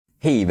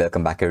Hey,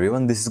 welcome back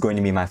everyone. This is going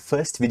to be my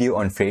first video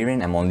on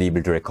Frieren. I'm only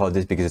able to record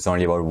this because it's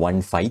only about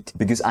one fight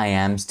because I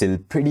am still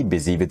pretty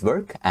busy with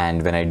work,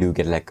 and when I do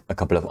get like a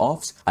couple of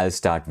offs, I'll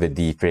start with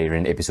the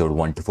Frieren episode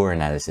 1 to 4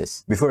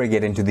 analysis. Before I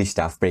get into the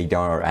staff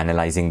breakdown or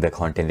analyzing the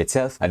content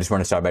itself, I just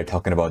want to start by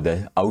talking about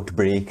the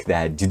outbreak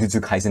that Jujutsu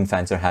Kaisen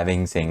fans are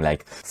having, saying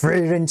like,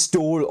 Frieren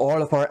stole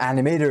all of our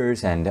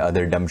animators and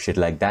other dumb shit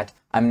like that.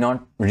 I'm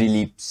not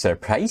really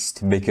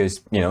surprised because,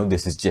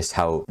 this is just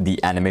how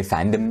the anime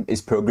fandom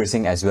is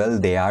progressing as well.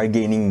 They are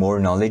gaining more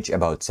knowledge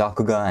about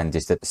Sakuga and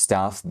just the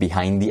staff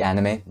behind the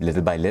anime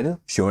little by little.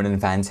 Shonen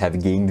fans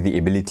have gained the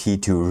ability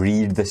to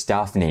read the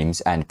staff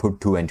names and put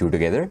 2 and 2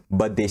 together,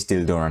 but they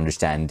still don't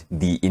understand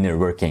the inner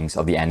workings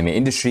of the anime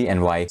industry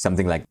and why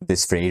something like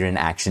this Frieren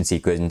action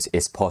sequence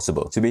is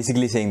possible. So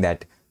basically saying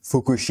that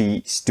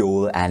Fukushi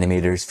stole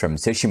animators from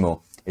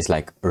Tsushima is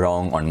like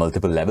wrong on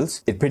multiple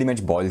levels. It pretty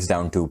much boils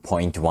down to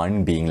point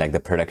 1 being like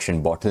the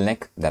production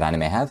bottleneck that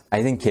anime have.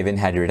 I think Kevin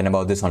had written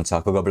about this on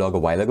Sakuga blog a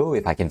while ago.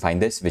 If I can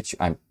find this, which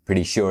I'm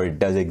pretty sure it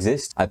does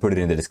exist, I'll put it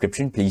in the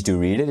description. Please do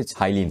read it. It's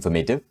highly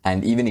informative.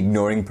 And even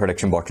ignoring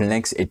production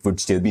bottlenecks, it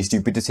would still be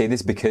stupid to say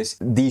this because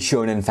the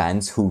shonen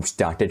fans who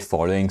started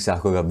following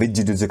Sakuga with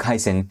Jujutsu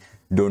Kaisen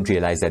don't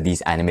realize that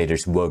these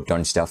animators worked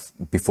on stuff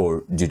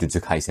before Jujutsu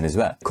Kaisen as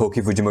well.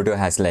 Koki Fujimoto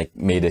has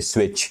made a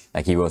switch,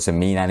 he was a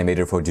main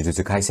animator for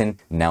Jujutsu Kaisen.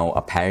 Now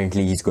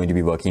apparently he's going to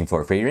be working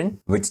for Frieren,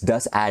 which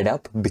does add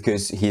up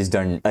because he's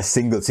done a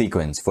single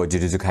sequence for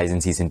Jujutsu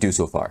Kaisen season 2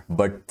 so far.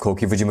 But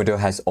Koki Fujimoto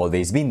has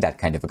always been that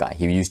kind of a guy.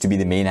 He used to be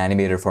the main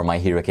animator for My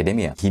Hero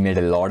Academia. He made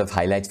a lot of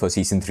highlights for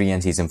season 3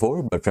 and season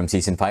 4, but from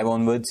season 5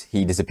 onwards,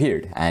 he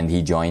disappeared and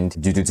he joined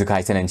Jujutsu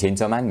Kaisen and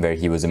Chainsaw Man, where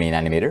he was a main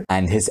animator,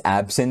 and his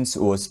absence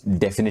was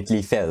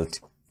definitely felt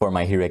for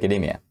My Hero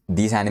Academia.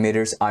 These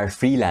animators are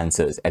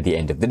freelancers at the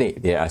end of the day.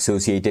 They are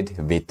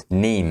associated with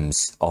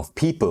names of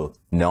people,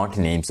 not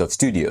names of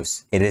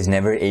studios. It is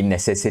never a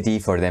necessity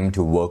for them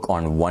to work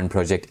on one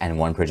project and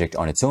one project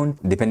on its own.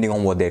 Depending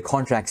on what their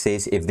contract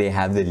says, if they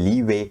have the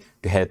leeway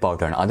to help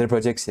out on other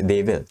projects,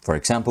 they will. For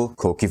example,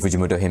 Koki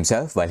Fujimoto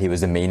himself, while he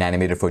was the main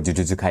animator for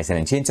Jujutsu Kaisen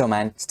and Chainsaw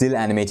Man, still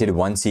animated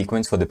one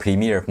sequence for the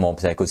premiere of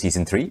Mob Psycho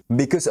Season 3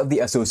 because of the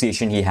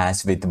association he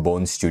has with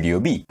Bones Studio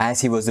B,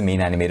 as he was the main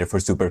animator for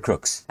Super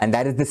Crooks. And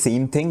that is the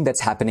same thing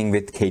that's happening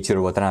with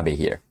Keiichiro Watanabe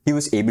here. He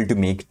was able to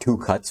make 2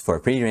 cuts for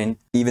Frieren,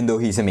 even though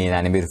he's a main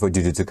animator for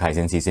Jujutsu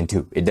Kaisen Season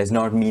 2. It does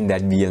not mean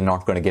that we are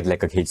not going to get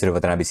a Keiichiro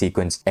Watanabe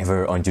sequence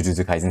ever on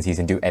Jujutsu Kaisen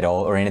Season 2 at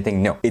all or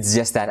anything. No, it's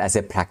just that as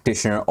a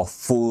practitioner of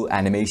full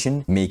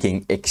animation,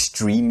 making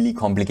extremely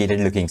complicated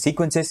looking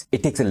sequences,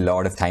 it takes a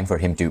lot of time for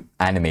him to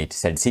animate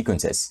said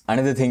sequences.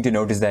 Another thing to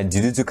note is that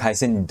Jujutsu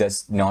Kaisen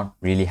does not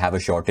really have a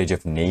shortage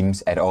of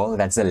names at all.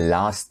 That's the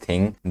last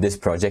thing this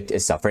project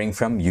is suffering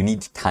from. You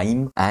need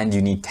time and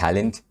you need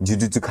talent.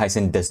 Jujutsu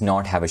Kaisen does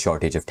not have a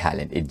shortage of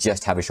talent. It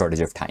just have a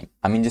shortage of time.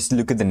 I mean, just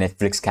look at the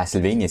Netflix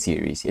Castlevania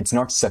series. It's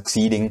not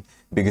succeeding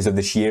because of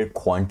the sheer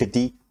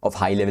quantity of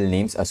high-level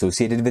names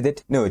associated with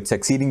it. No, it's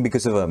succeeding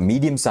because of a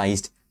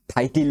medium-sized,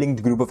 tightly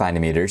linked group of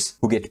animators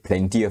who get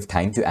plenty of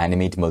time to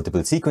animate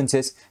multiple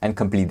sequences and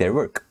complete their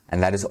work.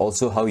 And that is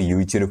also how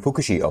Yuichiro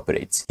Fukushi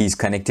operates. He's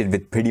connected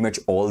with pretty much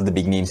all the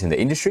big names in the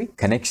industry.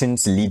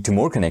 Connections lead to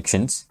more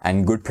connections,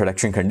 and good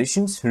production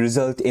conditions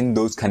result in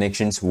those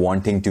connections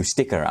wanting to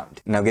stick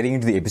around. Now getting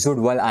into the episode,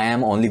 while I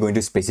am only going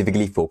to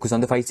specifically focus on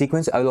the fight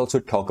sequence, I will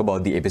also talk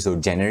about the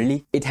episode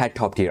generally. It had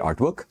top tier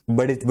artwork,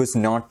 but it was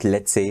not,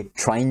 let's say,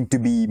 trying to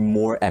be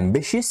more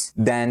ambitious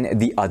than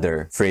the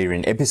other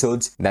Frieren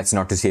episodes. That's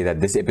not to say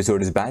that this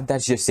episode is bad,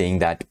 that's just saying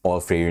that all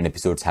Frieren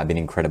episodes have been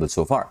incredible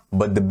so far.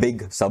 But the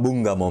big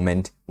Sabunga moment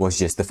was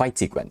just the fight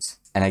sequence.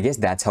 And I guess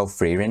that's how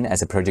Frieren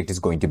as a project is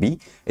going to be.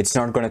 It's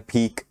not going to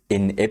peak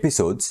in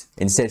episodes.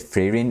 Instead,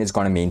 Frieren is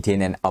going to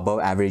maintain an above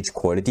average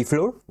quality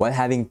floor while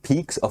having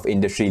peaks of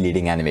industry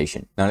leading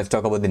animation. Now let's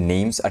talk about the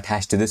names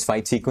attached to this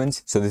fight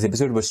sequence. So this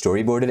episode was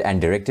storyboarded and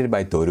directed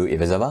by Toru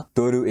Iwazawa.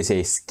 Toru is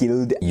a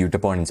skilled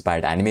Utapon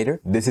inspired animator.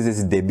 This is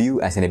his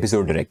debut as an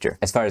episode director.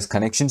 As far as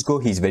connections go,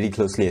 he's very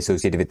closely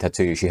associated with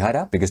Tatsuya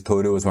Yoshihara because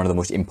Toru was one of the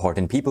most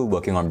important people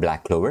working on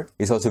Black Clover.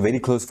 He's also very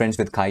close friends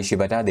with Kai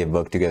Shibata. They've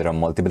worked together on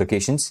multiple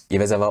occasions.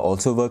 Iwazawa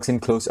also works in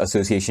close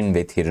association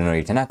with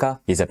Hironori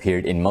Tanaka. He's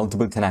appeared in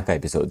multiple Tanaka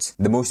episodes.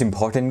 The most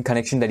important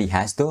connection that he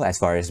has though, as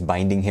far as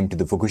binding him to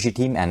the Fukushi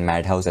team and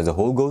Madhouse as a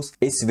whole goes,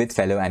 is with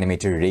fellow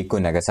animator Reiko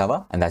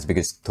Nagasawa, and that's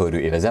because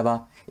Toru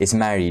Iwazawa is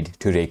married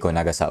to Reiko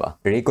Nagasawa.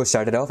 Reiko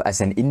started off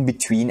as an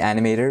in-between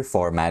animator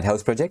for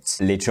Madhouse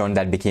projects. Later on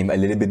that became a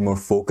little bit more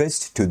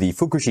focused to the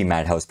Fukushi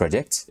Madhouse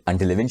projects,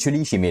 until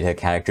eventually she made her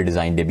character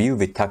design debut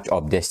with Tucked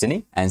Up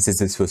Destiny, and since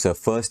this was her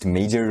first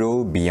major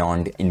role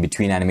beyond did in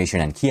between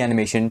animation and key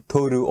animation,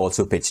 Toru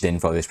also pitched in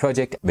for this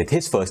project with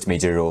his first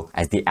major role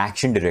as the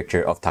action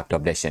director of Takt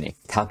of Destiny.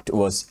 Takt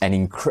was an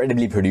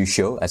incredibly produced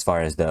show as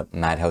far as the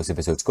Madhouse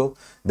episodes go,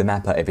 the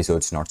Mappa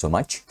episodes not so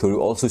much. Toru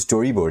also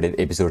storyboarded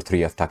episode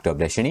 3 of Takt of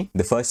Destiny,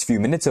 the first few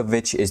minutes of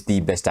which is the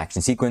best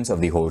action sequence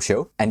of the whole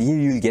show, and here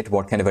you'll get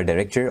what kind of a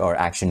director or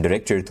action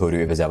director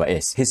Toru Iwazawa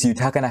is. His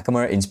Yutaka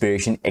Nakamura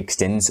inspiration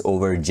extends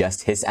over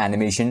just his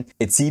animation,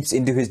 it seeps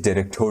into his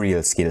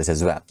directorial skills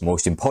as well.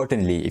 Most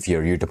importantly, if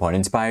you're Utapon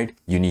inspired,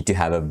 you need to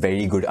have a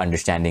very good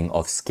understanding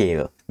of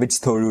scale, which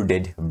Toru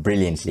did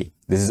brilliantly.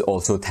 This is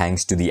also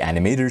thanks to the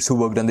animators who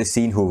worked on this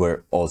scene, who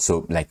were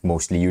also like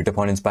mostly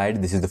Utapon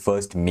inspired. This is the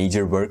first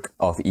major work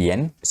of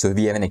EN. So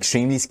we have an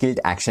extremely skilled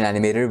action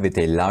animator with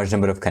a large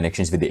number of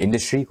connections with the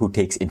industry who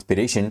takes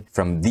inspiration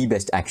from the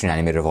best action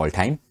animator of all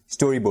time,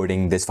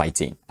 storyboarding this fight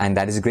scene. And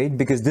that is great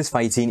because this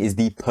fight scene is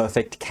the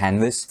perfect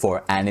canvas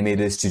for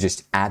animators to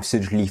just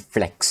absolutely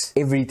flex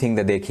everything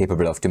that they're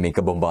capable of to make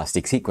a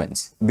bombastic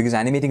sequence. Because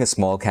animating a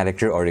small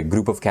character or a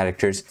group of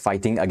characters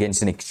fighting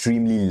against an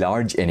extremely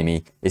large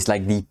enemy is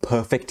like the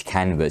perfect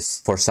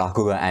canvas for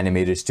Sakuga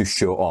animators to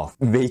show off.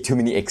 Way too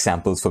many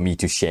examples for me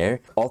to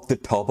share. Off the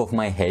top of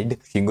my head,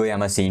 Shingo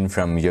Yama scene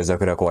from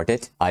Yozakura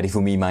Quartet,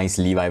 Arifumi Mai's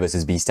Levi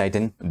vs Beast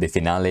Titan, the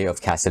finale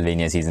of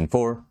Castlevania Season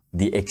 4,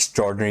 the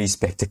extraordinary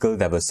spectacle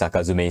that was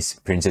Sakazume's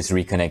Princess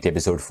Reconnect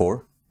Episode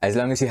 4. As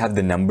long as you have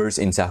the numbers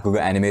in Sakuga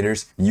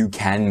animators, you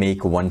can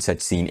make one such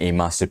scene a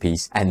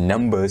masterpiece, and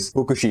numbers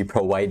Fukushi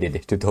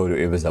provided to Toru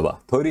Iwazawa.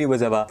 Toru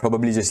Iwazawa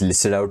probably just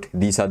listed out,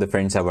 these are the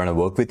friends I want to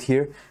work with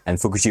here, and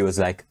Fukushi was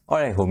like,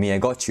 alright homie, I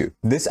got you.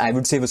 This I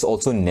would say was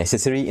also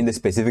necessary in the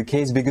specific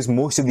case because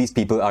most of these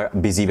people are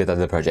busy with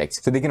other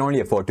projects, so they can only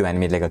afford to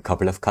animate like a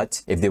couple of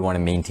cuts if they want to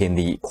maintain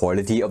the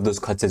quality of those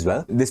cuts as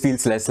well. This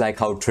feels less like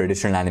how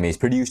traditional anime is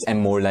produced and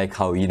more like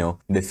how, you know,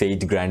 the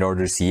Fate Grand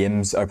Order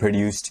CMs are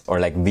produced, or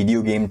like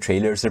video game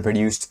trailers are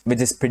produced, which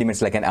is pretty much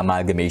like an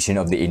amalgamation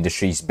of the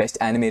industry's best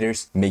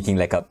animators making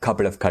like a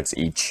couple of cuts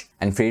each.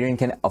 And Frieren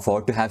can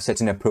afford to have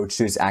such an approach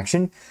to his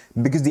action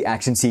because the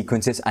action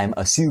sequences, I'm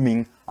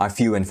assuming, are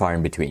few and far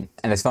in between.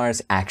 And as far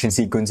as action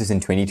sequences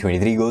in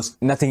 2023 goes,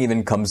 nothing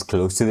even comes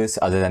close to this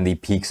other than the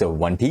peaks of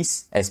One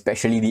Piece,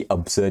 especially the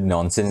absurd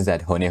nonsense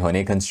that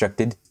Hone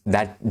constructed.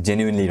 That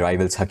genuinely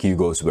rivals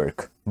Hakyugo's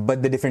work.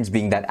 But the difference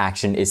being that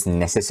action is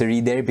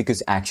necessary there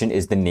because action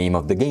is the name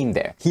of the game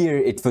there. Here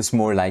it was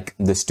more like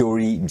the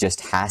story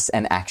just has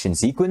an action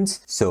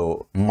sequence,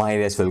 so might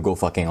as well go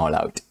fucking all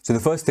out. So the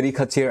first 3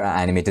 cuts here are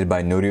animated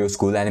by Norio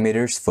School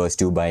animators, first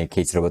 2 by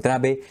Keiichiro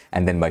Watanabe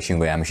and then by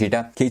Shingo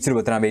Yamashita. Keiichiro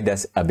Watanabe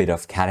does a bit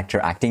of character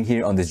acting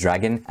here on this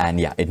dragon, and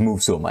yeah, it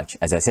moves so much.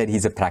 As I said,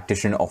 he's a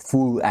practitioner of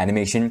full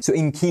animation, so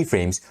in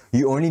keyframes,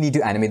 you only need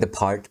to animate the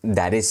part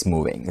that is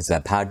moving. It's the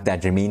part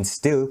that remains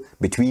still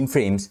between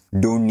frames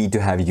don't need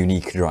to have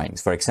unique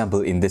drawings. For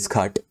example, in this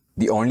cut,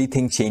 the only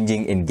thing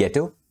changing in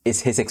Ghetto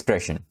is his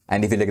expression.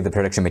 And if you look at the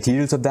production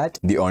materials of that,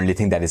 the only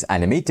thing that is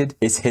animated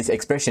is his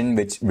expression,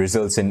 which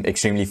results in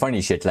extremely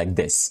funny shit like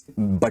this.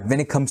 But when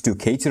it comes to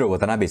Keiichiro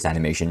Watanabe's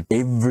animation,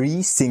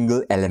 every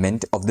single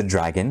element of the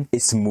dragon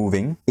is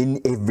moving in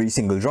every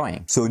single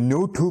drawing. So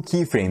no 2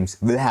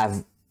 keyframes will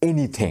have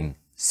anything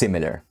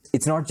similar.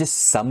 It's not just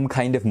some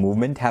kind of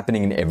movement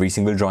happening in every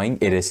single drawing,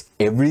 it is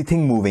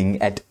everything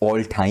moving at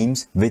all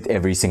times with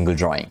every single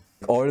drawing.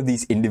 All of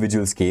these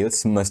individual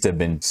scales must have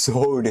been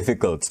so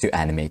difficult to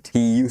animate.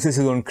 He uses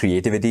his own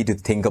creativity to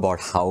think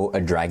about how a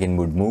dragon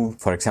would move.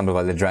 For example,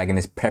 while the dragon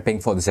is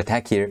prepping for this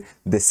attack here,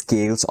 the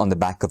scales on the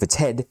back of its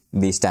head,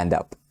 they stand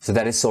up. So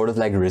that is sort of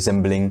like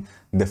resembling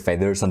the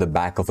feathers on the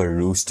back of a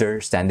rooster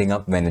standing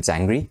up when it's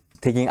angry.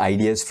 Taking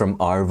ideas from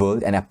our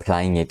world and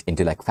applying it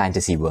into like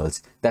fantasy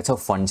worlds. That's how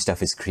fun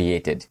stuff is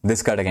created.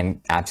 This cut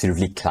again,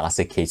 absolutely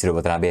classic Keiichiro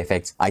Watanabe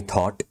effects. I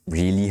thought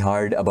really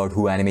hard about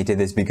who animated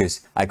this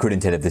because I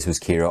couldn't tell if this was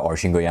Kira or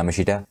Shingo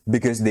Yamashita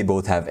because they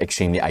both have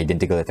extremely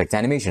identical effects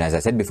animation. As I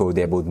said before,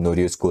 they're both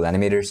Norio School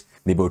animators.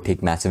 They both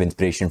take massive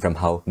inspiration from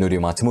how Norio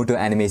Matsumoto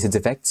animates its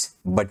effects.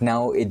 But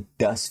now it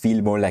does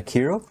feel more like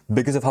Kiro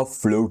because of how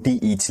floaty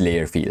each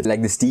layer feels.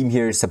 Like the steam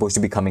here is supposed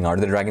to be coming out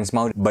of the dragon's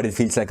mouth, but it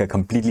feels like a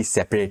completely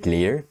separate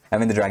layer, and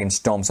when the dragon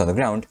stomps on the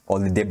ground, all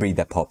the debris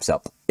that pops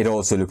up, it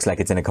also looks like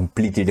it's in a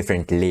completely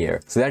different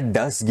layer. So that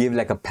does give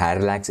like a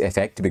parallax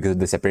effect because of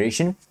the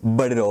separation,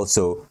 but it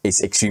also is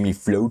extremely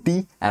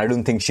floaty, and I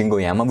don't think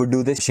Shingo Yama would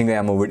do this. Shingo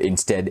Yama would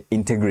instead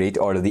integrate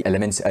all of the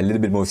elements a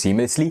little bit more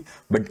seamlessly,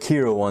 but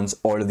Kiro wants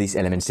all of these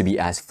elements to be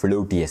as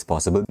floaty as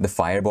possible. The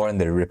fireball and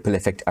the ripple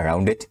effect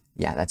around it,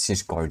 yeah, that's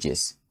just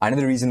gorgeous.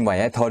 Another reason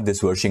why I thought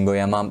this was Shingo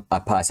Yama,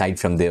 aside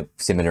from the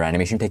similar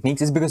animation techniques,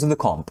 is because of the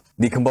comp.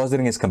 The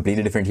compositing is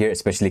completely different here,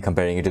 especially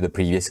comparing it to the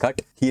previous cut.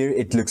 Here,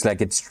 it looks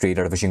like it's straight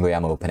out of a Shingo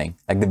Yama opening.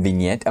 Like the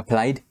vignette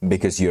applied,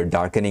 because you're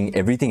darkening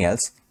everything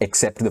else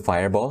except the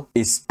fireball,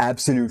 is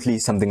absolutely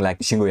something like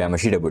Shingo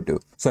Yamashita would do.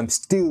 So I'm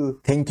still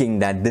thinking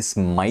that this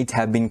might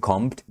have been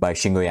comped by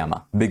Shingo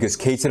Yama, because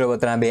Keiichiro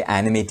Watanabe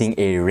animating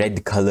a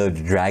red-colored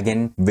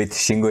dragon with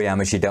Shingo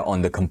Yamashita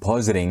on the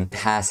compositing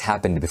has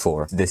happened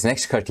before. This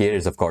next cut here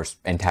is of course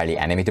entirely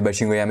animated by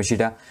Shingo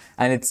Yamashita,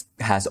 and it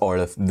has all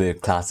of the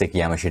classic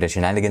Yamashita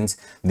shenanigans,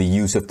 the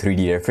use of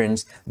 3D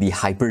reference, the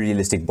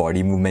hyper-realistic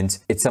body movements.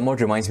 It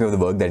somewhat reminds me of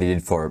the work that he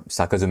did for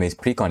Sakazume's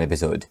pre-con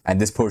episode,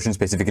 and this portion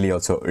specifically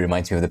also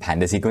reminds me of the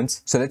panda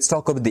sequence. So let's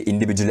talk about the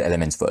individual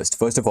elements first.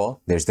 First of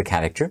all, there's the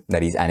character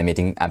that he's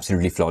animating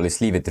absolutely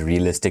flawlessly with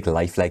realistic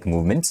lifelike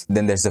movements.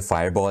 Then there's the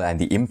fireball and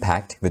the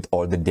impact with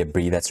all the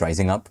debris that's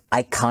rising up.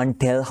 I can't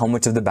tell how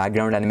much of the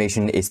background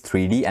animation is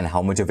 3D and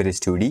how much of it is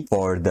 2D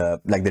for the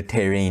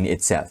terrain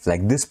itself.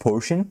 Like this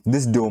portion,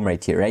 this dome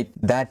right here, right?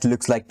 That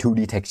looks like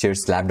 2D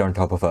textures slapped on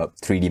top of a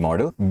 3D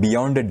model.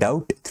 Beyond a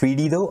doubt,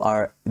 3D though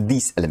are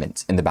these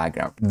elements in the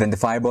background. When the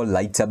fireball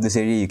lights up this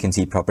area, you can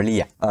see properly.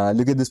 Yeah.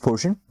 Look at this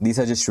portion. These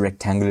are just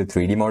rectangular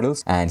 3D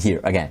models. And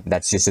here, again,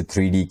 that's just a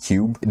 3D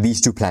cube.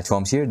 These two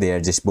platforms here, they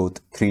are just both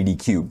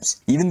 3D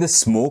cubes. Even the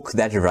smoke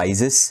that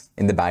rises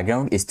in the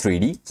background is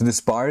 3D. So the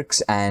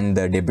sparks and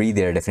the debris,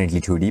 they are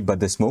definitely 2D, but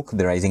the smoke,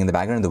 the rising in the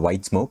background, the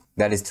white smoke,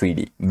 that is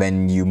 3D.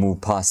 When you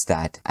move past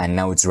that and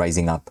now it's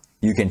rising up,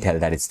 you can tell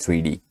that it's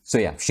 3D. So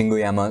yeah, Shingo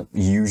Yama,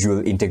 usual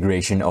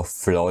integration of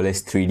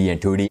flawless 3D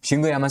and 2D.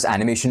 Shingo Yama's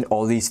animation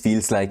always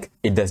feels like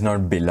it does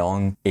not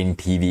belong in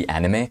TV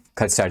anime.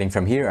 Cuts starting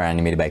from here are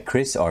animated by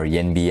Chris or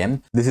Yen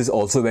BM. This is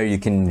also where you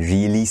can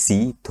really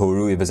see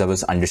Toru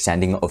Iwazawa's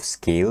understanding of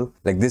scale.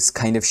 Like this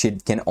kind of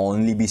shit can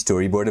only be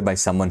storyboarded by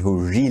someone who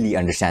really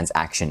understands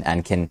action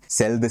and can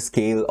sell the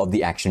scale of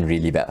the action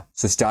really well.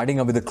 So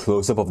starting up with a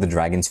close-up of the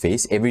dragon's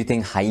face,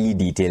 everything highly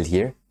detailed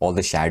here. All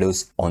the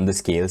shadows on the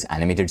scales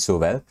animated so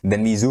well.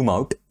 Then we zoom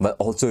out while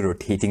also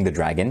rotating the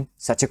dragon.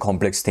 Such a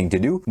complex thing to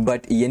do,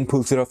 but Yen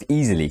pulls it off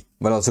easily,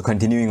 while also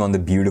continuing on the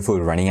beautiful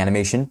running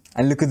animation.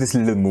 And look at this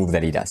little move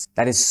that he does.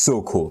 That is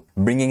so cool.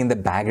 Bringing in the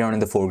background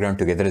and the foreground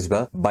together as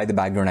well. By the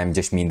background, I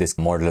just mean this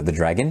model of the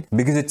dragon.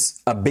 Because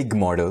it's a big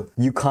model,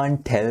 you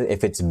can't tell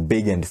if it's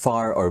big and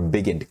far or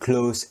big and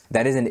close.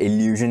 That is an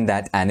illusion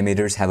that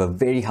animators have a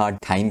very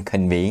hard time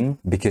conveying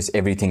because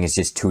everything is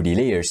just 2D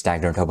layers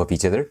stacked on top of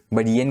each other.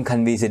 But Yen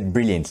conveys it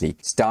brilliantly.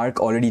 Stark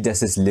already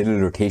does this little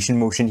rotation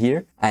motion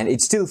here, and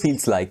it still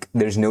feels like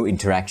there's no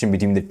interaction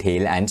between the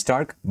tail and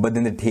Stark, but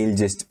then the tail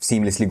just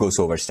seamlessly goes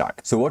over Stark.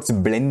 So what's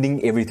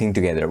blending everything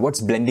together? What's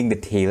blending the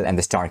tail and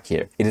the Stark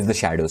here? It is the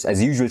shadows.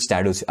 As usual,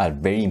 shadows are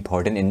very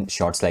important in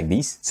shots like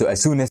these. So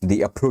as soon as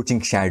the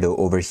approaching shadow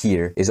over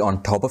here is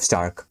on top of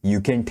Stark,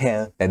 you can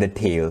tell that the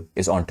tail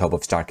is on top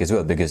of Stark as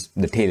well, because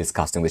the tail is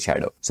casting the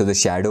shadow. So the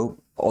shadow,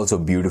 also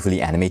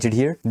beautifully animated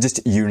here,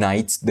 just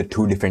unites the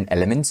two different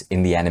elements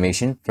in the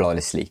animation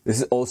flawlessly. This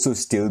is also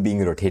still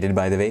being rotated,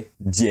 by the way.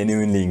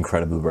 Genuinely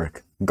incredible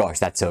work. Gosh,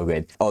 that's so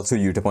good. Also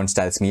Utapon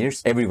style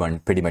smears. Everyone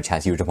pretty much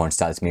has Utapon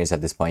style smears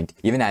at this point.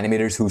 Even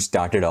animators who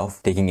started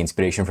off taking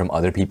inspiration from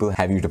other people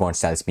have Utapon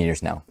style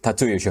smears now.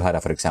 Tatsuya Yoshihara,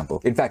 for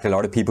example. In fact, a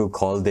lot of people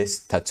call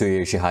this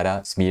Tatsuya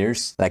Yoshihara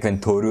smears. Like when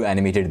Toru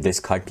animated this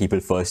cut, people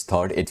first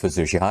thought it was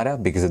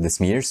Yoshihara because of the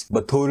smears.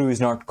 But Toru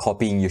is not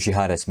copying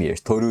Yoshihara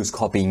smears. Toru is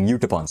copying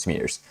Utapon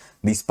smears.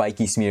 These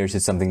spiky smears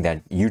is something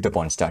that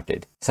Utapon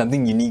started.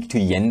 Something unique to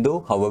Yen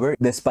though, however,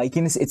 the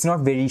spikiness, it's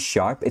not very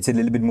sharp, it's a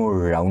little bit more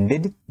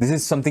rounded. This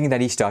is something that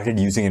he started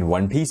using in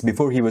One Piece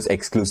before he was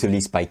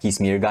exclusively spiky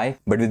smear guy.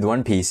 But with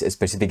One Piece,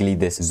 specifically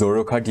this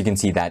Zoro cut, you can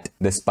see that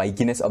the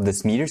spikiness of the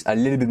smears are a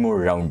little bit more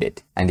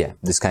rounded. And yeah,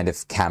 this kind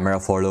of camera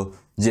follow,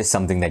 just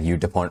something that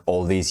Utapon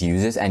always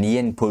uses, and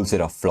Yen pulls it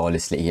off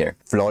flawlessly here.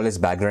 Flawless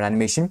background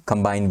animation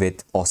combined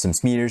with awesome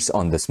smears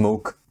on the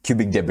smoke,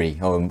 cubic debris.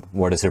 Oh,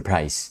 what a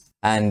surprise.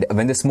 And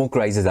when the smoke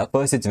rises up,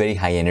 first it's very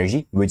high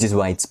energy, which is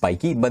why it's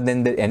spiky, but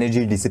then the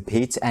energy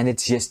dissipates and it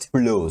just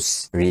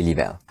flows really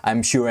well.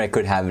 I'm sure I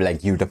could have like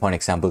Utapon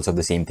examples of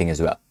the same thing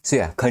as well. So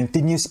yeah,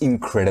 continuous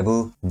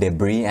incredible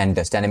debris and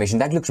dust animation.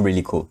 That looks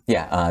really cool.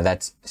 Yeah,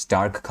 that's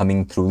Stark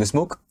coming through the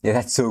smoke. Yeah,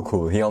 that's so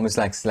cool. He almost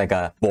looks like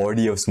a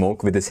body of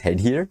smoke with his head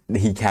here.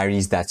 He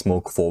carries that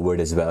smoke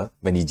forward as well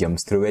when he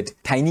jumps through it.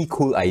 Tiny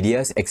cool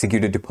ideas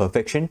executed to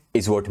perfection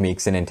is what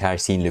makes an entire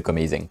scene look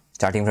amazing.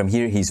 Starting from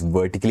here, he's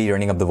vertically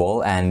running up the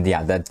wall, and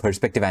yeah, that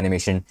perspective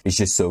animation is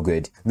just so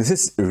good. This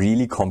is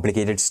really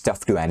complicated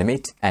stuff to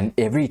animate, and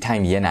every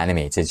time Yen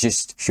animates, it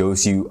just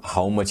shows you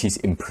how much he's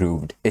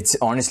improved. It's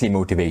honestly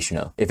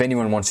motivational. If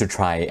anyone wants to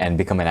try and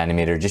become an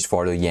animator, just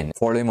follow Yen.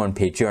 Follow him on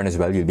Patreon as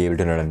well. You'll be able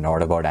to learn a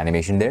lot about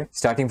animation there.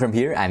 Starting from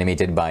here,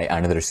 animated by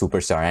another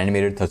superstar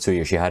animator,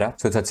 Tatsuya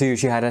Yoshihara. So Tatsuya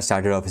Yoshihara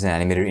started off as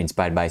an animator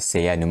inspired by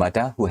Seiya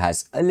Numata, who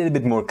has a little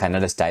bit more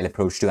Kannada style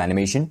approach to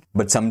animation,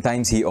 but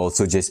sometimes he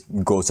also just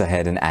goes ahead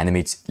and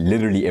animates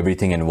literally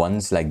everything in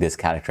once, like this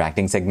character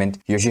acting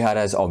segment.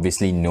 Yoshihara is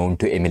obviously known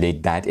to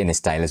emulate that in his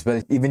style as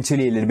well.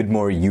 Eventually a little bit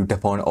more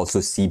Utapon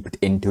also seeped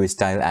into his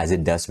style, as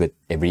it does with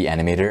every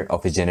animator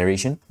of his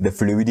generation. The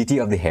fluidity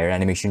of the hair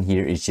animation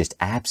here is just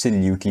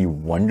absolutely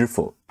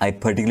wonderful. I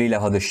particularly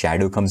love how the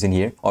shadow comes in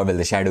here, or well,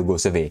 the shadow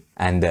goes away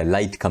and the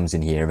light comes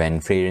in here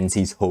when Frieren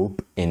sees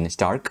hope in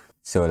Stark.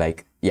 So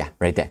like, yeah,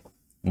 right there.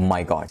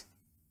 My god.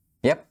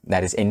 Yep,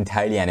 that is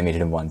entirely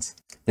animated in once.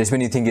 Just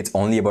when you think it's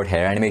only about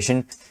hair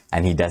animation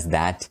and he does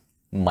that,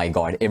 my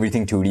god,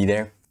 everything 2D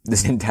there.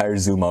 This entire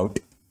zoom out,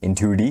 in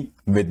 2D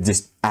with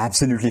just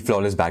absolutely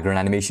flawless background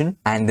animation.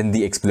 And then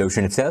the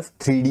explosion itself,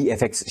 3D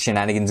effects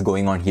shenanigans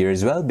going on here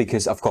as well,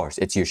 because of course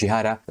it's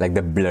Yoshihara, like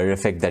the blur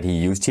effect that he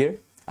used here,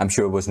 I'm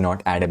sure was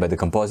not added by the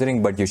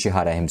compositing, but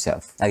Yoshihara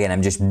himself. Again,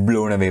 I'm just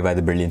blown away by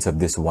the brilliance of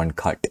this one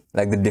cut.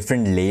 Like the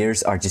different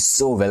layers are just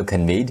so well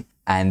conveyed,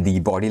 and the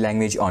body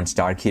language on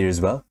Stark here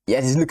as well.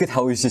 Yeah, just look at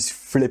how he's just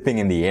flipping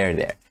in the air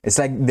there. It's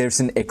like there's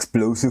an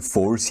explosive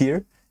force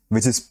here,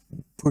 which is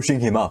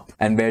pushing him up.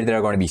 And where there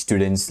are going to be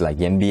students like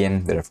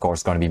Yenbien, there are of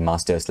course going to be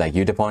masters like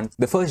Yutapon.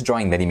 The first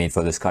drawing that he made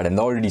for this card, and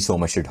already so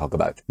much to talk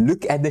about.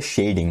 Look at the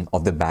shading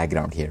of the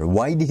background here.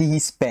 Why did he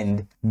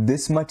spend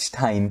this much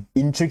time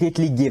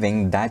intricately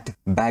giving that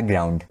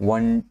background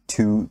 1,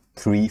 2,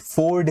 3,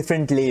 4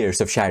 different layers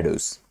of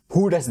shadows?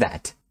 Who does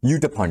that?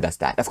 Yutapon does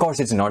that. Of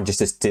course, it's not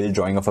just a still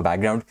drawing of a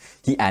background.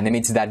 He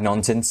animates that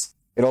nonsense.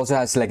 It also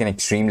has like an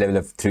extreme level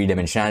of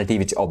three-dimensionality,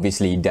 which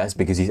obviously it does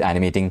because he's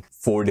animating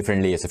 4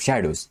 different layers of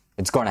shadows.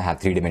 It's gonna have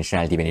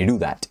three-dimensionality when you do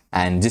that.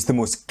 And just the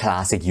most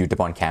classic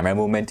Yutapon camera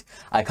movement.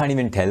 I can't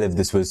even tell if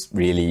this was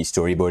really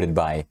storyboarded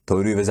by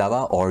Toru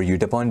Iwazawa or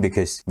Yutapon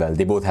because, well,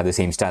 they both have the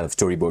same style of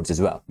storyboards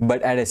as well.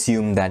 But I'd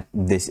assume that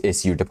this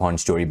is Yutapon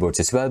storyboards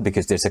as well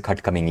because there's a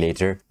cut coming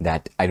later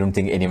that I don't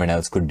think anyone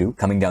else could do.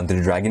 Coming down to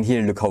the dragon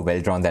here, look how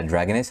well drawn that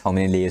dragon is, how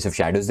many layers of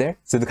shadows there.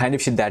 So the kind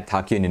of shit that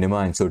Takuya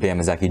Ninuma and Soto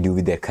Yamazaki do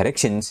with their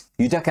corrections,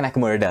 Yutaka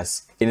Nakamura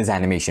does in his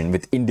animation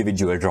with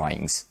individual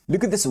drawings.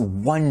 Look at this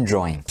one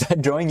drawing.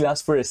 That drawing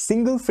lasts for a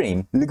single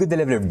frame. Look at the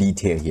level of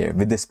detail here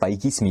with the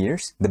spiky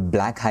smears, the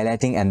black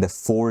highlighting and the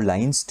 4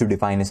 lines to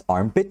define his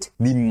armpit,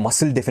 the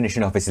muscle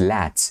definition of his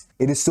lats.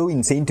 It is so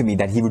insane to me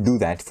that he would do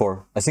that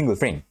for a single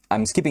frame.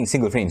 I'm skipping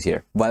single frames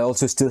here, while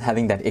also still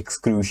having that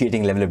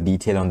excruciating level of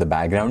detail on the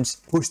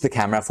backgrounds. Push the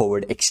camera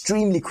forward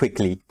extremely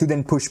quickly to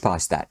then push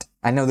past that.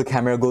 And now the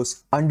camera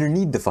goes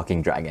underneath the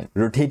fucking dragon,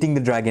 rotating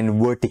the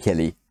dragon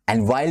vertically.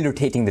 And while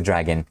rotating the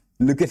dragon,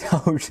 look at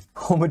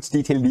how much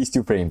detail these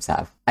 2 frames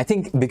have. I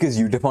think because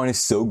Yutapon is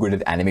so good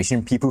at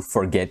animation, people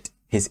forget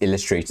his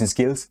illustration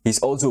skills. He's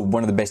also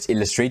one of the best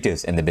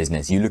illustrators in the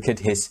business. You look at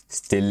his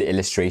still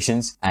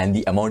illustrations and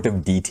the amount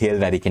of detail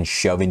that he can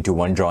shove into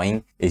one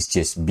drawing is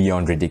just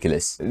beyond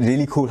ridiculous.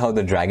 Really cool how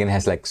the dragon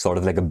has like sort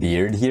of like a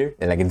beard here,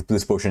 like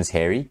this portion is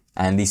hairy,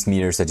 and these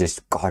smears are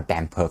just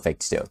goddamn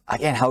perfect still.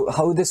 Again,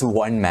 how does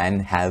one man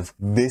have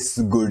this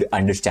good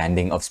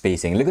understanding of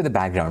spacing? Look at the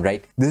background,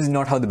 right? This is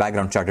not how the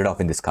background started off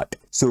in this cut.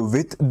 So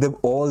with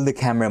all the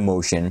camera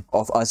motion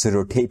of us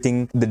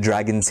rotating the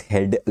dragon's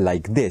head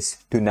like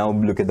this to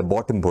now look at the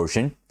bottom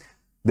portion,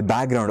 the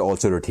background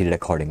also rotated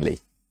accordingly.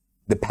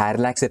 The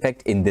parallax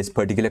effect in this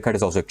particular cut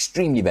is also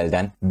extremely well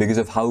done because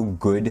of how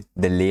good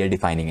the layer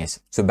defining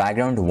is. So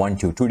background 1,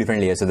 2 different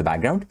layers of the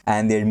background,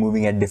 and they're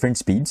moving at different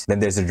speeds. Then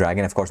there's the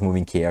dragon, of course,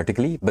 moving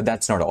chaotically, but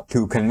that's not all.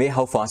 To convey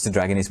how fast the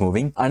dragon is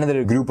moving,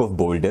 another group of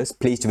boulders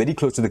placed very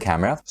close to the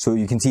camera, so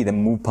you can see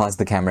them move past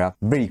the camera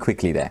very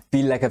quickly there.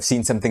 Feel like I've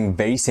seen something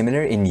very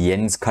similar in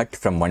Yen's cut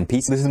from One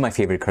Piece. This is my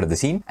favorite cut of the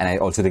scene, and I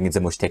also think it's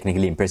the most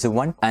technically impressive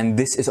one. And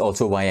this is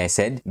also why I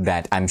said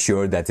that I'm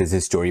sure that this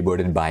is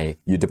storyboarded by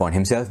Yutapon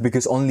himself,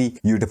 because only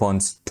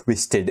Yutapon's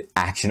twisted,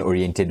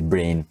 action-oriented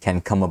brain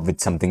can come up with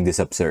something this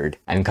absurd.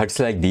 And cuts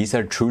like these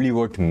are truly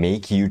what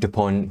make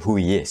Yutapon who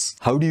he is.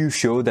 How do you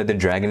show that the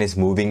dragon is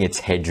moving its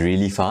head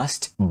really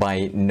fast?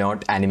 By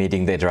not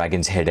animating the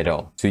dragon's head at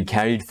all. So he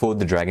carried forth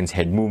the dragon's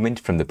head movement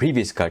from the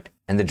previous cut,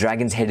 and the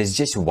dragon's head is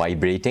just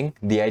vibrating.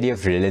 The idea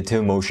of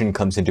relative motion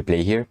comes into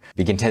play here.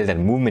 We can tell that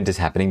movement is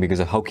happening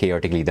because of how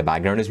chaotically the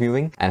background is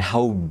moving and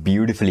how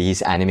beautifully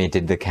he's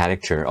animated the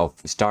character of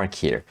Stark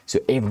here. So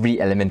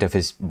every element of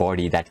his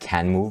body that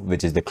can move,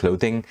 which is the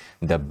clothing,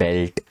 the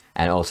belt,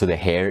 and also the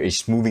hair,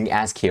 is moving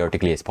as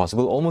chaotically as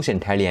possible, almost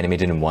entirely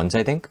animated in once,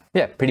 I think.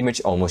 Yeah, pretty much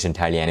almost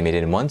entirely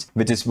animated in once,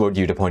 which is what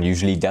Yutapon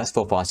usually does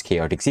for fast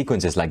chaotic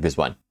sequences like this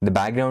one. The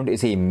background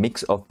is a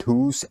mix of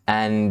 2s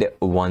and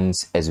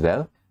 1s as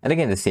well. And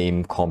again, the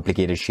same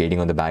complicated shading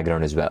on the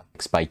background as well.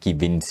 Spiky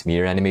wind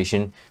smear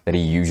animation that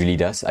he usually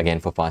does, again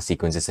for fast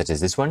sequences such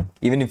as this one.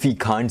 Even if we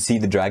can't see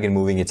the dragon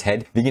moving its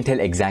head, we can tell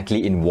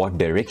exactly in what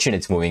direction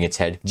it's moving its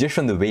head, just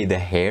from the way the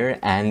hair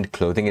and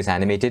clothing is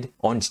animated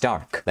on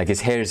Stark. Like his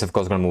hair is of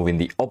course going to move in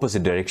the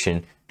opposite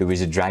direction to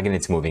which the dragon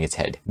is moving its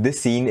head. This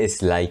scene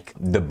is like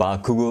the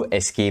Bakugo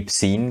escape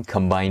scene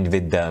combined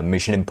with the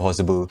Mission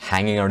Impossible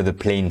hanging out of the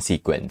plane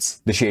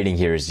sequence. The shading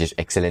here is just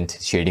excellent.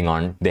 Shading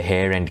on the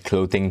hair and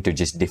clothing to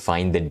just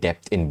define the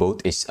depth in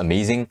both is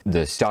amazing.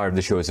 The star of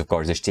the show is of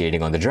course the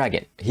shading on the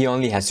dragon. He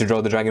only has to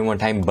draw the dragon one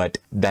time, but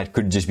that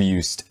could just be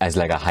used as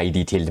like a high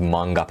detailed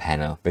manga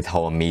panel with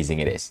how amazing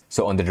it is.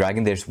 So on the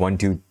dragon there's 1,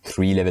 2,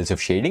 3 levels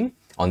of shading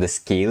on the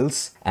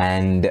scales,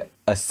 and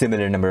a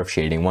similar number of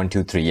shading, 1,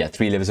 2, 3, yeah,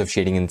 3 levels of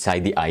shading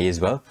inside the eye as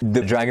well.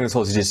 The dragon is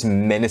also just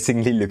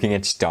menacingly looking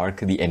at Stark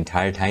the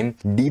entire time.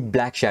 Deep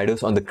black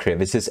shadows on the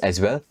crevices as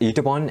well.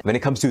 Yutapon, when it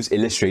comes to his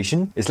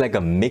illustration, is like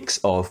a mix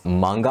of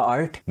manga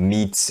art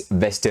meets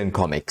Western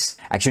comics.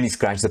 Actually,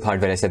 scratch the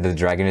part where I said that the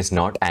dragon is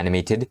not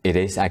animated. It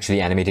is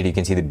actually animated. You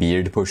can see the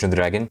beard portion of the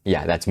dragon.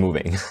 Yeah, that's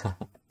moving.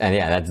 And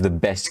yeah, that's the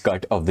best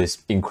cut of this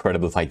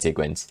incredible fight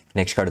sequence.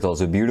 Next cut is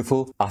also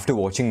beautiful. After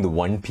watching the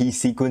One Piece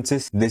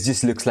sequences, this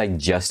just looks like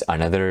just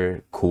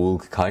another cool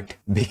cut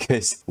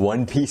because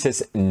One Piece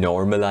has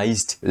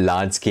normalized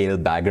large-scale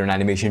background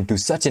animation to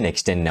such an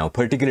extent now,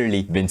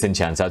 particularly Vincent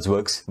Chansat's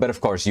works. But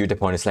of course,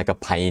 Yutapon is like a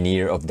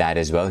pioneer of that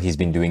as well. He's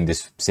been doing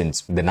this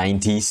since the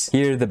 90s.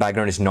 Here, the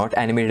background is not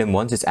animated in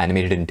ones, it's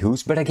animated in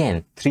twos, but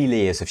again, 3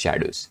 layers of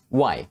shadows.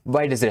 Why?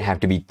 Why does there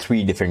have to be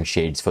 3 different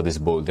shades for this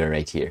boulder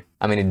right here?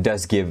 I mean, it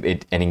does give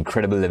it an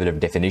incredible level of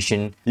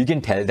definition. You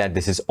can tell that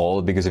this is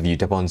all because of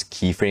Yutapon's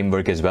keyframe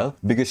work as well,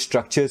 because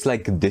structures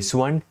like this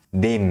one,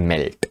 they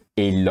melt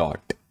a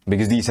lot.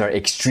 Because these are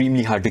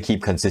extremely hard to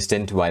keep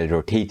consistent while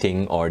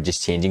rotating or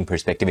just changing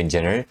perspective in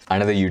general.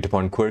 Another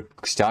Yutapon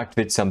quirk starts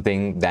with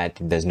something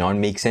that does not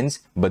make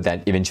sense, but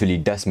that eventually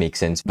does make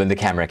sense when the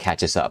camera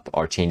catches up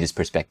or changes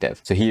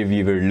perspective. So here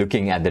we were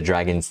looking at the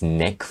dragon's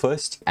neck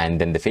first and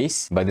then the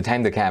face. By the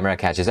time the camera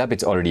catches up,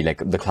 it's already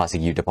like the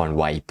classic Yutapon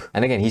wipe.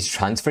 And again, he's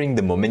transferring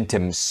the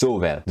momentum so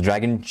well. The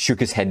dragon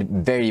shook his head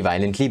very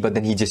violently, but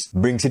then he just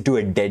brings it to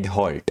a dead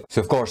halt.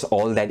 So of course,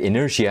 all that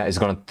inertia is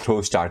gonna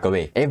throw Stark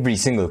away. Every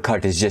single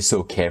cut is just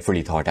so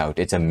carefully thought out.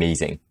 It's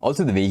amazing.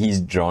 Also, the way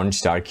he's drawn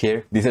Stark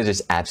here, these are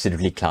just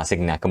absolutely classic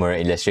Nakamura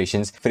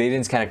illustrations.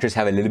 Freiren's characters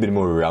have a little bit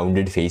more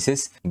rounded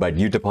faces, but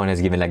Yutapon has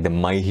given like the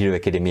My Hero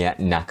Academia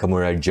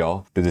Nakamura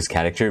jaw to this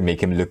character,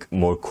 make him look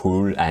more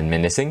cool and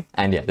menacing.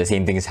 And yeah, the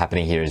same thing is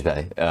happening here as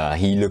well.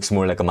 He looks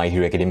more like a My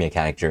Hero Academia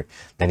character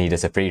than he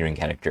does a Frieren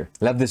character.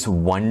 Love this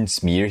one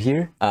smear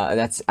here.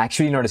 That's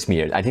actually not a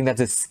smear. I think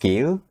that's a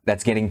scale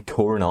that's getting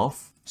torn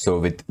off. So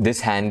with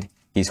this hand,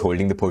 he's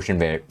holding the portion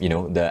where, you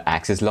know, the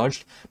axe is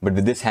lodged. But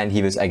with this hand,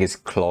 he was, I guess,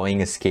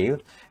 clawing a scale.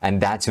 And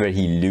that's where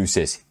he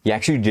loses. He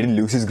actually didn't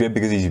lose his grip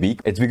because he's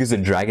weak. It's because the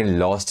dragon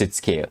lost its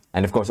scale.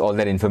 And of course, all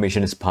that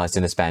information is passed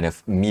in a span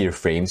of mere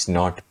frames,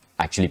 not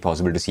actually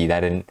possible to see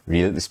that in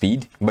real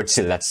speed. But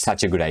still, that's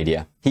such a good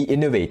idea. He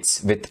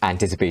innovates with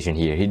anticipation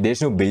here.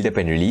 There's no build-up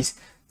and release.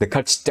 The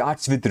cut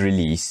starts with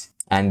release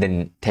and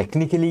then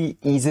technically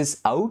eases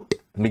out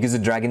because the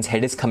dragon's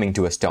head is coming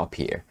to a stop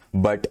here.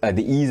 But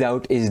the ease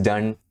out is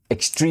done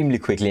extremely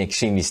quickly,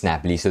 extremely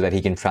snappily, so that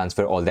he can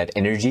transfer all that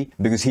energy,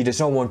 because he does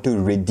not want to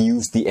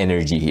reduce the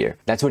energy here.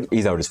 That's what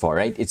ease out is for,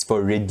 right? It's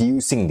for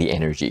reducing the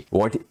energy.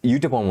 What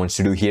Yutapon wants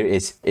to do here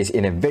is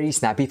in a very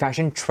snappy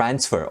fashion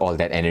transfer all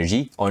that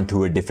energy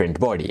onto a different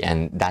body,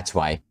 and that's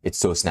why it's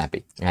so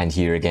snappy. And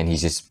here again,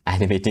 he's just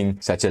animating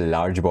such a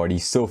large body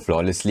so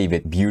flawlessly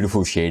with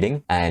beautiful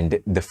shading, and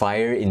the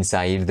fire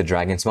inside the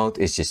dragon's mouth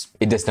is just,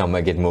 it does not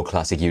get more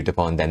classic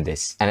Yutapon than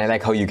this. And I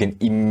like how you can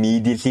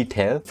immediately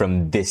tell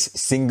from this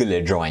single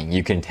drawing,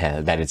 you can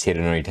tell that it's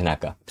Hironori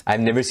Tanaka.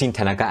 I've never seen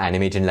Tanaka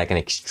animate in like an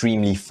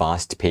extremely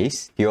fast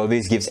pace. He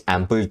always gives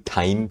ample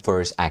time for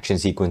his action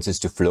sequences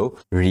to flow.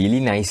 Really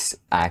nice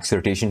axe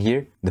rotation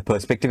here. The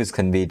perspective is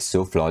conveyed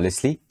so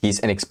flawlessly. He's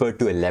an expert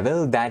to a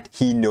level that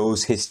he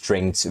knows his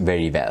strengths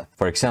very well.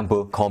 For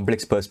example,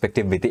 complex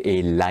perspective with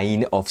a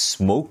line of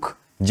smoke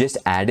just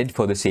added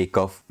for the sake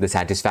of the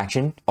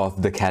satisfaction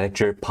of the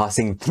character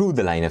passing through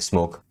the line of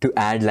smoke to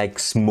add like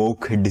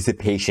smoke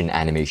dissipation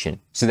animation.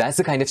 So that's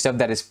the kind of stuff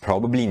that is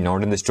probably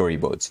not in the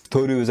storyboards.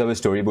 Toru Iwazawa's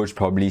storyboards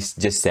probably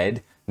just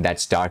said that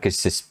Stark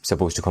is just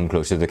supposed to come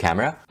close to the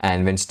camera,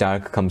 and when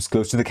Stark comes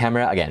close to the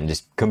camera, again,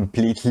 just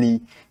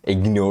completely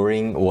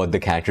ignoring what the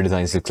character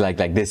designs look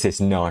like this is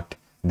not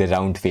the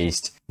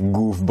round-faced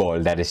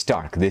goofball that is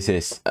Stark. This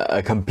is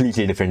a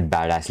completely different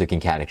badass looking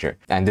character,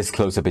 and this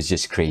close-up is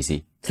just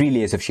crazy. 3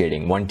 layers of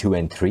shading, 1, 2,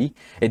 and 3.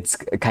 It's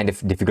kind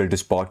of difficult to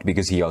spot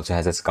because he also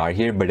has a scar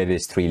here, but it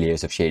is 3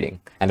 layers of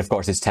shading. And of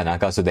course, it's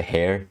Tanaka, so the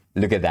hair,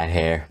 look at that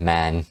hair,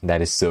 man,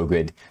 that is so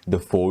good. The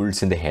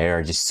folds in the hair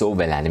are just so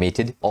well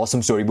animated. Awesome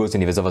storyboards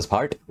in Iwazawa's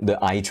part.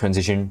 The eye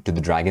transition to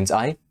the dragon's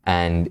eye,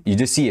 and you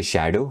just see a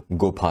shadow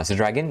go past the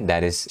dragon,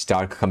 that is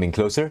Stark coming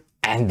closer,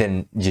 and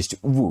then just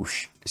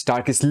whoosh.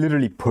 Stark is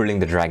literally pulling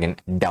the dragon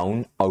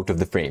down out of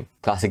the frame.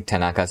 Classic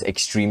Tanaka's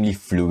extremely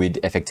fluid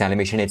effects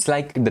animation. It's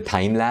like the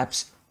time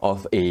lapse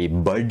of a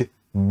bud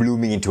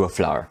blooming into a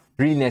flower.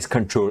 Really nice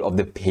control of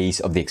the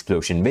pace of the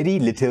explosion. Very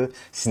little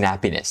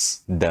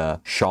snappiness. The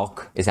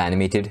shock is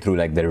animated through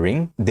like the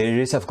ring. There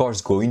is of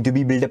course going to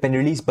be build up and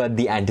release, but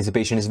the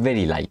anticipation is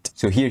very light.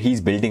 So here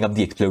he's building up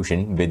the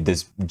explosion with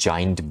this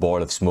giant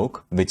ball of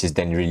smoke, which is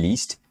then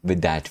released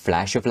with that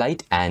flash of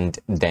light and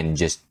then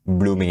just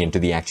blooming into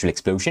the actual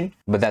explosion.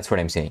 But that's what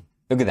I'm saying.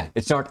 Look at that.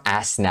 It's not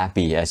as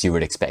snappy as you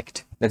would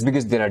expect. That's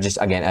because there are just,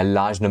 again, a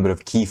large number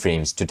of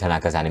keyframes to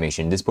Tanaka's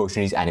animation. This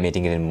portion is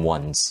animating it in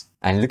ones.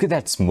 And look at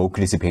that smoke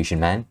dissipation,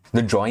 man.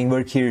 The drawing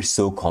work here is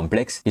so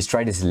complex. He's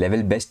tried his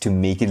level best to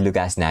make it look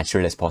as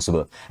natural as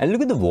possible. And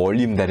look at the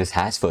volume that it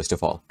has, first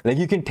of all. Like,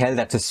 you can tell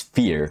that's a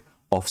sphere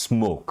of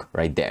smoke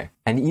right there.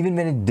 And even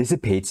when it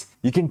dissipates,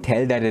 you can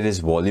tell that it is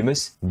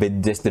voluminous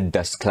with just the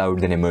dust cloud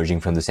then emerging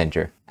from the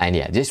center. And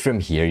yeah, just from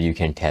here, you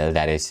can tell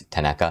that is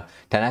Tanaka.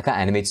 Tanaka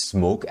animates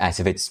smoke as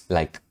if it's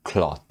like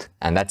cloth.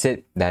 And that's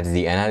it. That's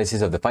the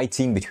analysis of the fight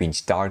scene between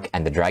Stark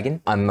and the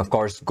dragon. I'm of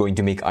course going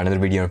to make another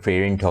video on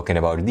Frieren talking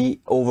about the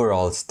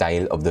overall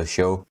style of the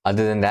show.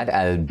 Other than that,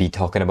 I'll be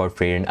talking about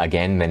Frieren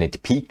again when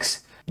it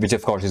peaks, which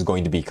of course is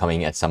going to be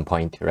coming at some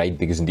point, right?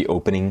 Because in the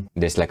opening,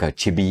 there's like a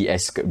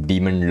chibi-esque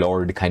demon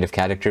lord kind of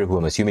character who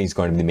I'm assuming is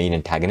going to be the main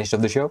antagonist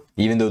of the show,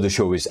 even though the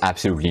show is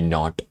absolutely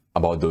not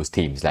about those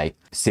themes. Like,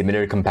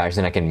 similar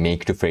comparison I can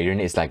make to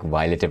Frieren is like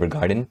Violet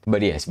Evergarden.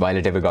 But yes,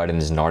 Violet Evergarden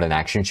is not an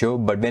action show,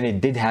 but when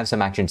it did have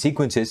some action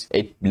sequences,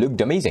 it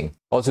looked amazing.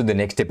 Also, the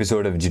next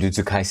episode of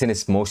Jujutsu Kaisen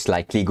is most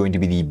likely going to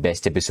be the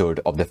best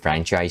episode of the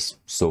franchise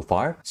so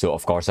far. So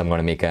of course, I'm going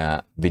to make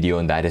a video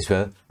on that as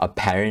well.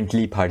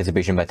 Apparently,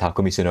 participation by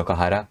Takumi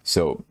Tsunokahara.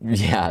 So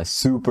yeah,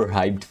 super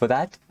hyped for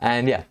that.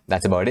 And yeah,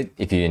 that's about it.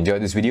 If you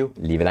enjoyed this video,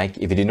 leave a like.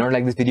 If you did not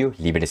like this video,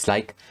 leave a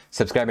dislike.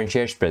 Subscribe and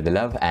share, spread the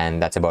love.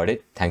 And that's about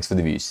it. Thanks for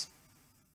the views.